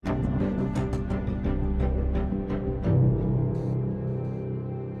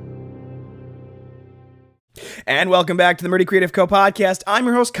And welcome back to the Murdy Creative Co podcast. I'm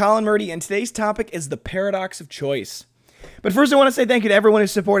your host, Colin Murdy, and today's topic is the paradox of choice. But first, I want to say thank you to everyone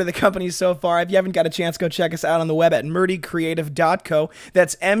who's supported the company so far. If you haven't got a chance, go check us out on the web at murdycreative.co.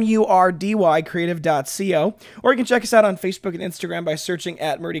 That's M-U-R-D-Y creative.co. Or you can check us out on Facebook and Instagram by searching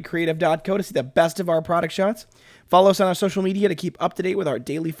at murdycreative.co to see the best of our product shots. Follow us on our social media to keep up to date with our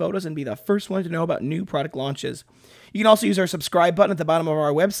daily photos and be the first one to know about new product launches. You can also use our subscribe button at the bottom of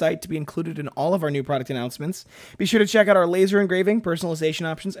our website to be included in all of our new product announcements. Be sure to check out our laser engraving, personalization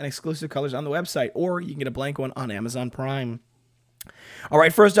options, and exclusive colors on the website, or you can get a blank one on Amazon Prime. All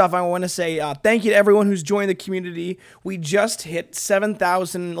right, first off, I want to say thank you to everyone who's joined the community. We just hit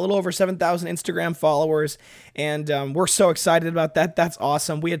 7,000, a little over 7,000 Instagram followers, and we're so excited about that. That's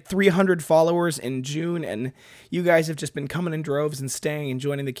awesome. We had 300 followers in June, and you guys have just been coming in droves and staying and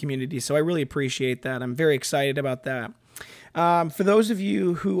joining the community, so I really appreciate that. I'm very excited about that. For those of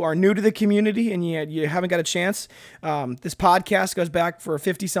you who are new to the community and you haven't got a chance, this podcast goes back for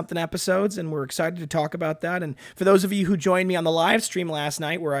 50-something episodes, and we're excited to talk about that. And for those of you who joined me on the live stream last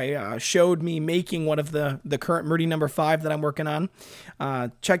night where I showed me making one of the current Murdy number 5 that I'm working on,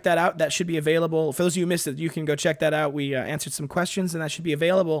 check that out. That should be available. For those of you who missed it, you can go check that out. We answered some questions, and that should be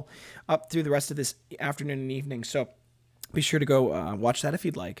available up through the rest of this afternoon and evening. So be sure to go watch that if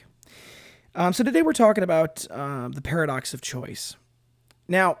you'd like. So today we're talking about the paradox of choice.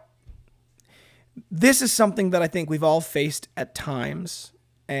 Now, this is something that I think we've all faced at times,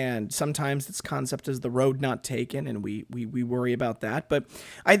 and sometimes this concept is the road not taken, and we worry about that. But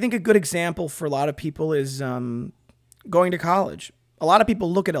I think a good example for a lot of people is going to college. A lot of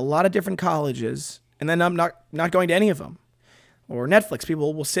people look at a lot of different colleges, and then I'm not going to any of them. Or Netflix,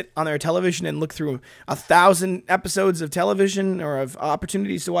 people will sit on their television and look through 1,000 episodes of television or of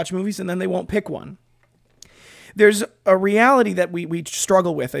opportunities to watch movies, and then they won't pick one. There's a reality that we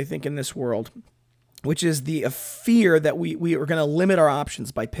struggle with, I think, in this world, which is the fear that we are going to limit our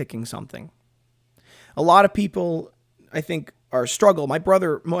options by picking something. A lot of people, I think, are struggle. My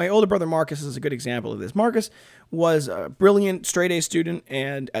older brother Marcus is a good example of this. Marcus was a brilliant straight-A student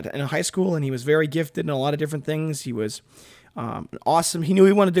in high school, and he was very gifted in a lot of different things. He was awesome. He knew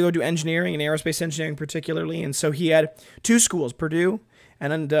he wanted to go do engineering and aerospace engineering particularly, and so he had 2 schools, Purdue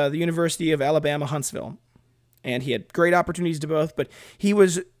and the University of Alabama, Huntsville. And he had great opportunities to both, but he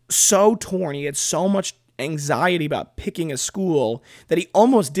was so torn. He had so much anxiety about picking a school that he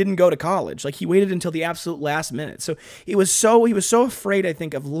almost didn't go to college. Like, he waited until the absolute last minute. So he was so afraid, I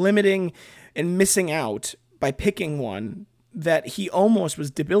think, of limiting and missing out by picking one that he almost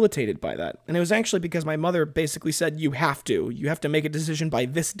was debilitated by that. And it was actually because my mother basically said, you have to make a decision by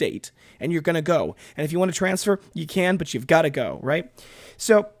this date, and you're going to go. And if you want to transfer, you can, but you've got to go, right?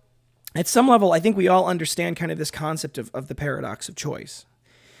 So at some level, I think we all understand kind of this concept of the paradox of choice.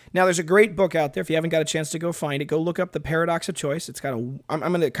 Now, there's a great book out there. If you haven't got a chance to go find it, go look up The Paradox of Choice. I'm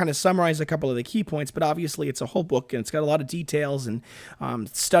going to kind of summarize a couple of the key points, but obviously it's a whole book, and it's got a lot of details and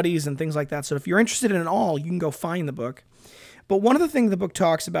studies and things like that. So if you're interested in it all, you can go find the book. But one of the things the book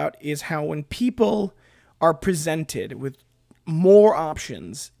talks about is how when people are presented with more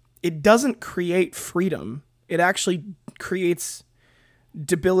options, it doesn't create freedom. It actually creates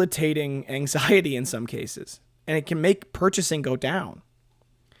debilitating anxiety in some cases, and it can make purchasing go down.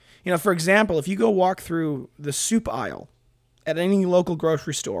 You know, for example, if you go walk through the soup aisle at any local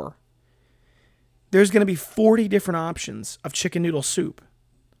grocery store, there's going to be 40 different options of chicken noodle soup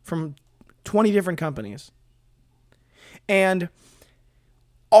from 20 different companies. And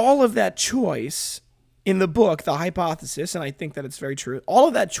all of that choice in the book, The Hypothesis, and I think that it's very true, all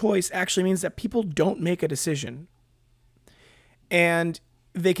of that choice actually means that people don't make a decision. And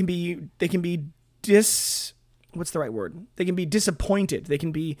they can be what's the right word? They can be disappointed. They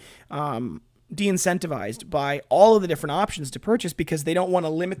can be de-incentivized by all of the different options to purchase because they don't want to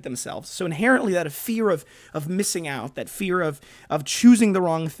limit themselves. So inherently, that fear of missing out, that fear of choosing the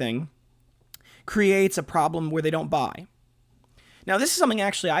wrong thing, creates a problem where they don't buy. Now, this is something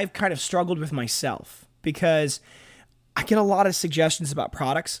actually I've kind of struggled with myself because I get a lot of suggestions about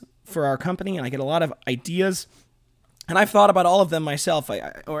products for our company, and I get a lot of ideas, and I've thought about all of them myself.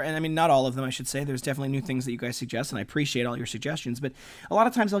 Not all of them, I should say. There's definitely new things that you guys suggest, and I appreciate all your suggestions. But a lot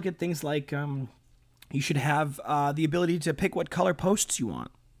of times I'll get things like you should have the ability to pick what color posts you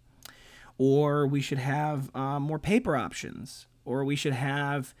want, or we should have more paper options, or we should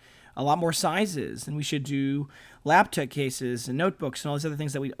have a lot more sizes, and we should do laptop cases and notebooks and all these other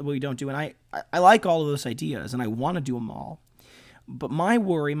things that we don't do. And I like all of those ideas, and I want to do them all. But my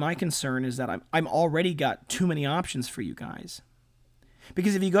worry, my concern is that I'm already got too many options for you guys.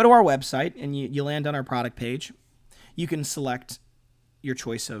 Because if you go to our website and you land on our product page, you can select your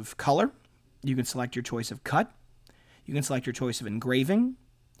choice of color, You can select your choice of cut. You can select your choice of engraving.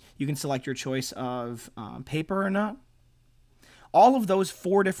 You can select your choice of paper or not. All of those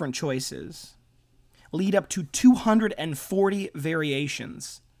 4 different choices lead up to 240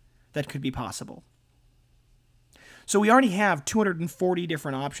 variations that could be possible. So we already have 240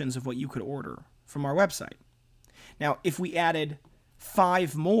 different options of what you could order from our website. Now, if we added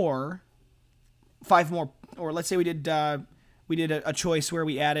 5 more, or let's say we did a choice where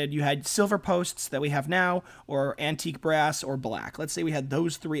you had silver posts that we have now, or antique brass or black. Let's say we had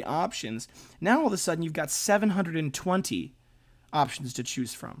those 3 options. Now all of a sudden you've got 720 options to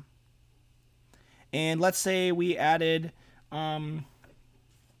choose from. And let's say we added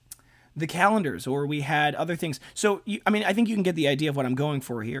the calendars, or we had other things. So, I think you can get the idea of what I'm going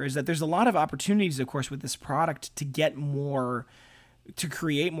for here, is that there's a lot of opportunities, of course, with this product to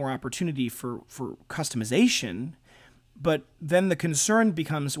create more opportunity for customization. But then the concern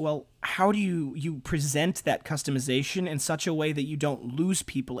becomes, well, how do you present that customization in such a way that you don't lose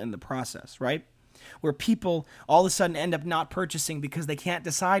people in the process, right? Where people all of a sudden end up not purchasing because they can't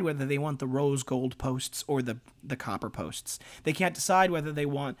decide whether they want the rose gold posts or the copper posts. They can't decide whether they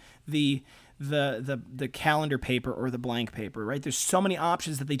want the calendar paper or the blank paper, right? There's so many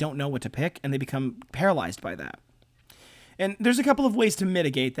options that they don't know what to pick, and they become paralyzed by that. And there's a couple of ways to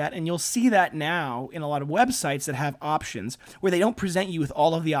mitigate that, and you'll see that now in a lot of websites that have options where they don't present you with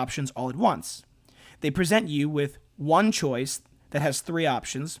all of the options all at once. They present you with one choice that has 3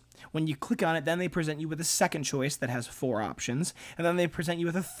 options. When you click on it, then they present you with a second choice that has 4 options, and then they present you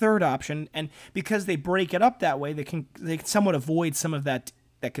with a third option, and because they break it up that way, they can somewhat avoid some of that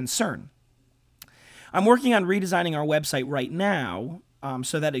concern. I'm working on redesigning our website right now,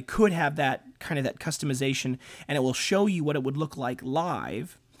 so that it could have that kind of that customization, and it will show you what it would look like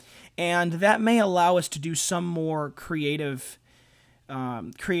live. And that may allow us to do some more creative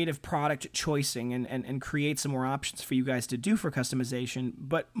product choicing and create some more options for you guys to do for customization.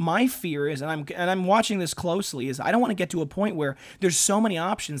 But my fear is, and I'm watching this closely, is I don't want to get to a point where there's so many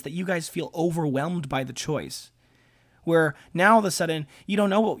options that you guys feel overwhelmed by the choice. Where now all of a sudden you don't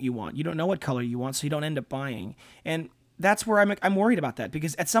know what you want, you don't know what color you want, so you don't end up buying. And that's where I'm worried about that,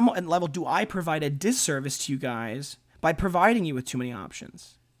 because at some level, do I provide a disservice to you guys by providing you with too many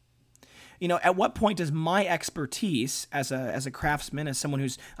options? At what point does my expertise as a craftsman, as someone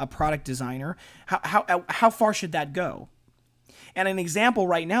who's a product designer, how far should that go? And an example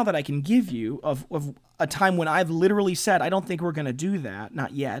right now that I can give you of a time when I've literally said, I don't think we're going to do that,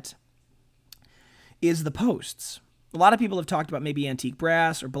 not yet, is the posts. A lot of people have talked about maybe antique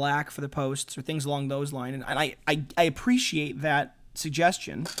brass or black for the posts or things along those lines, and I appreciate that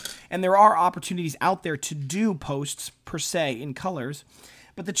suggestion. And there are opportunities out there to do posts per se in colors,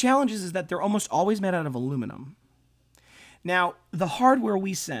 but the challenge is that they're almost always made out of aluminum. Now, the hardware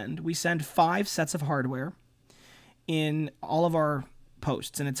we send 5 sets of hardware in all of our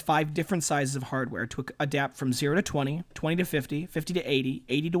posts, and it's 5 different sizes of hardware to adapt from 0 to 20, 20 to 50, 50 to 80,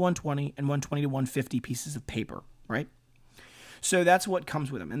 80 to 120, and 120 to 150 pieces of paper. Right? So that's what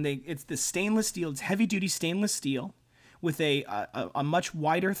comes with them. And it's the stainless steel, it's heavy-duty stainless steel with a much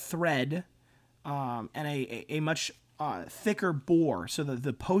wider thread and a much thicker bore. So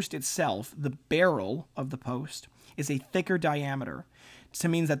the post itself, the barrel of the post, is a thicker diameter. So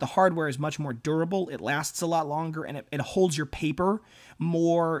it means that the hardware is much more durable, it lasts a lot longer, and it holds your paper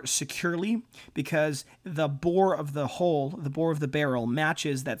more securely because the bore of the hole, the bore of the barrel,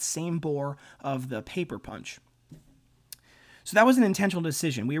 matches that same bore of the paper punch. So that was an intentional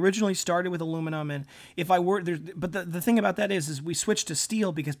decision. We originally started with aluminum, and but the thing about that is we switched to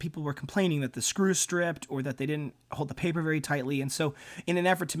steel because people were complaining that the screws stripped or that they didn't hold the paper very tightly. And so in an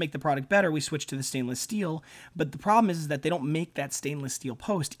effort to make the product better, we switched to the stainless steel. But the problem is that they don't make that stainless steel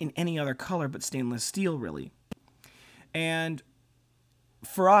post in any other color but stainless steel, really. And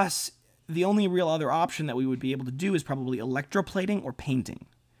for us, the only real other option that we would be able to do is probably electroplating or painting.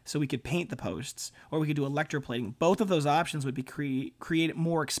 So we could paint the posts, or we could do electroplating. Both of those options would be create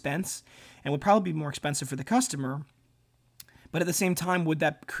more expense, and would probably be more expensive for the customer. But at the same time, would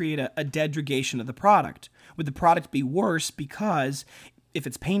that create a degradation of the product? Would the product be worse because if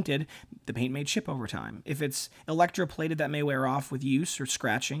it's painted, the paint may chip over time? If it's electroplated, that may wear off with use or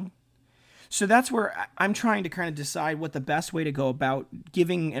scratching. So that's where I'm trying to kind of decide what the best way to go about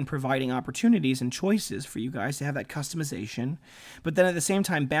giving and providing opportunities and choices for you guys to have that customization, but then at the same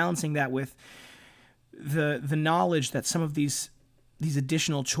time balancing that with the knowledge that some of these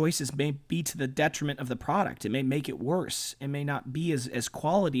additional choices may be to the detriment of the product. It may make it worse. It may not be as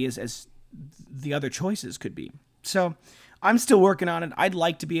quality as the other choices could be. So I'm still working on it. I'd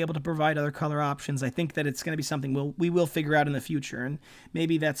like to be able to provide other color options. I think that it's going to be something we will figure out in the future, and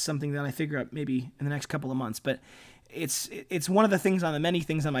maybe that's something that I figure out maybe in the next couple of months. But it's one of the things on the many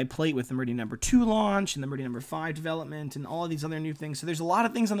things on my plate with the Meridian number 2 launch and the Meridian number 5 development and all of these other new things. So there's a lot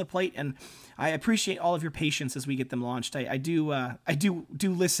of things on the plate, and I appreciate all of your patience as we get them launched. I do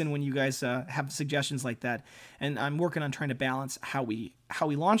listen when you guys have suggestions like that, and I'm working on trying to balance how we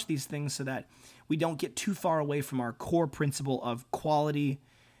launch these things so that we don't get too far away from our core principle of quality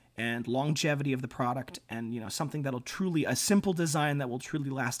and longevity of the product, and something that'll truly, a simple design that will truly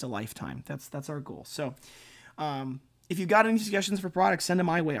last a lifetime. That's our goal. So if you got any suggestions for products, send them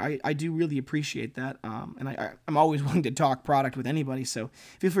my way. I do really appreciate that, and I'm always willing to talk product with anybody, so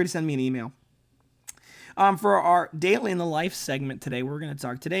feel free to send me an email. For our Daily in the Life segment today, we're going to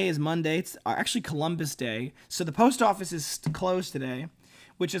talk. Today is Monday. It's actually Columbus Day, so the post office is closed today,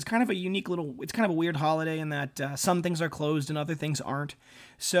 which is kind of a unique it's kind of a weird holiday in that some things are closed and other things aren't.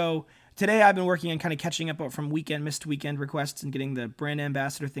 So today I've been working on kind of catching up from missed weekend requests and getting the brand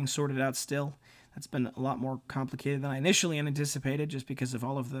ambassador thing sorted out still. That's been a lot more complicated than I initially anticipated, just because of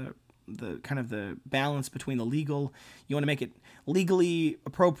all of the kind of the balance between the legal. You want to make it legally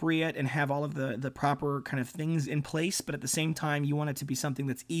appropriate and have all of the proper kind of things in place, but at the same time you want it to be something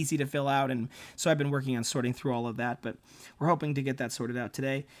that's easy to fill out, and so I've been working on sorting through all of that, but we're hoping to get that sorted out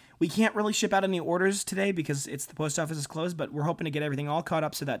today. We can't really ship out any orders today because the post office is closed, but we're hoping to get everything all caught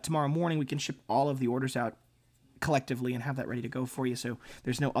up so that tomorrow morning we can ship all of the orders out collectively and have that ready to go for you, so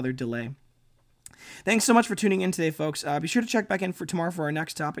there's no other delay. Thanks so much for tuning in today, folks. Be sure to check back in for tomorrow for our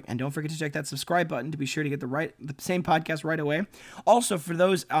next topic, and don't forget to check that subscribe button to be sure to get the same podcast right away. Also, for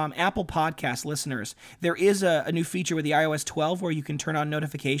those Apple Podcast listeners, there is a new feature with the iOS 12 where you can turn on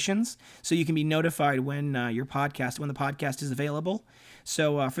notifications, so you can be notified when the podcast is available.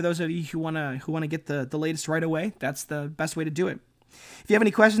 So for those of you who wanna get the latest right away, that's the best way to do it. If you have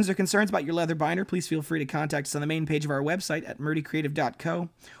any questions or concerns about your leather binder, please feel free to contact us on the main page of our website at murdycreative.co,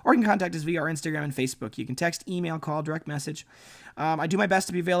 or you can contact us via our Instagram and Facebook. You can text, email, call, direct message. I do my best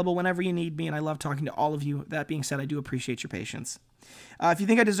to be available whenever you need me, and I love talking to all of you. That being said, I do appreciate your patience. If you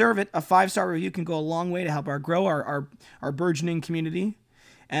think I deserve it, a 5-star review can go a long way to help grow our burgeoning community.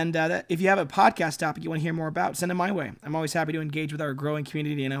 And if you have a podcast topic you want to hear more about, send it my way. I'm always happy to engage with our growing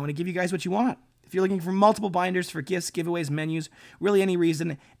community, and I want to give you guys what you want. If you're looking for multiple binders for gifts, giveaways, menus, really any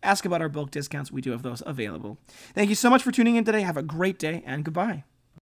reason, ask about our bulk discounts. We do have those available. Thank you so much for tuning in today. Have a great day, and goodbye.